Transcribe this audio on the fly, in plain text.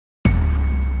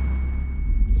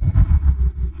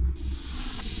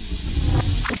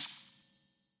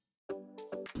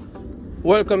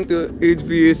Welcome to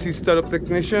HVAC Startup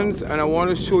Technicians, and I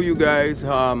want to show you guys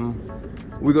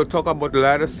we're going to talk about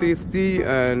ladder safety,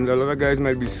 and a lot of guys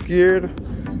might be scared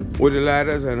with the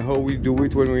ladders and how we do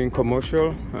it when we're in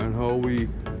commercial and how we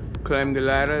climb the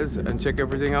ladders and check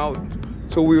everything out.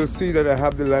 So we will see that I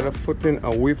have the ladder footing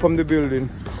away from the building.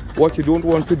 What you don't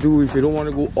want to do is you don't want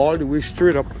to go all the way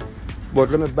straight up,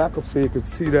 but let me back up so you can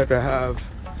see that I have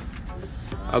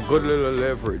a good little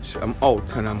leverage. I'm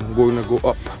out and I'm going to go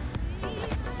up.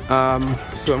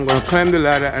 So I'm going to climb the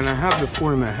ladder, and I have the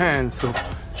phone in my hand so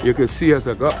you can see as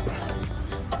I go up.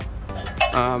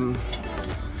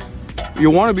 You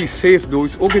want to be safe though.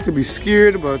 It's okay to be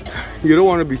scared, but you don't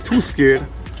want to be too scared,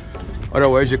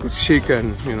 otherwise you could shake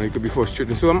and you could be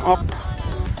frustrated. So I'm up,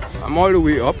 I'm all the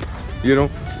way up.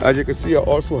 As you can see, I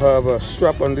also have a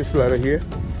strap on this ladder here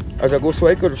as I go, so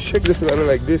I could shake this ladder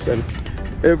like this and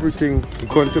everything is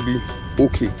going to be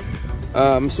okay.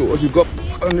 So as you go up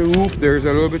on the roof, there's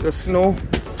a little bit of snow,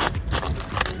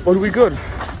 but we're good,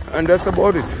 and that's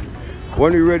about it.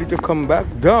 When we're ready to come back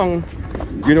down,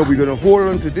 we're gonna hold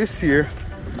on to this here,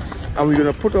 and we're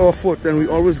gonna put our foot, and we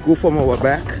always go from our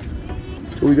back.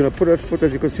 So we're gonna put that foot,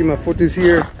 as you can see my foot is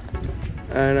here,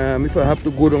 and if I have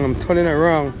to go down, I'm turning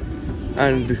around,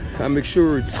 and I make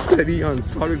sure it's steady on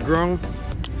solid ground,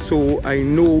 so I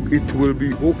know it will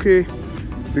be okay,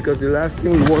 because the last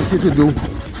thing we want you to do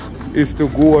is to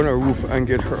go on a roof and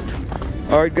get hurt.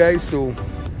 Alright guys, so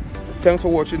thanks for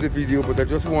watching the video, but I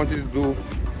just wanted to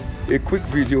do a quick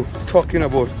video talking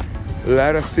about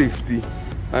ladder safety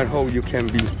and how you can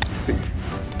be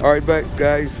safe. Alright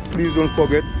guys, please don't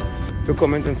forget to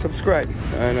comment and subscribe,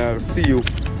 and I'll see you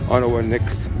on our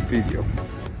next video.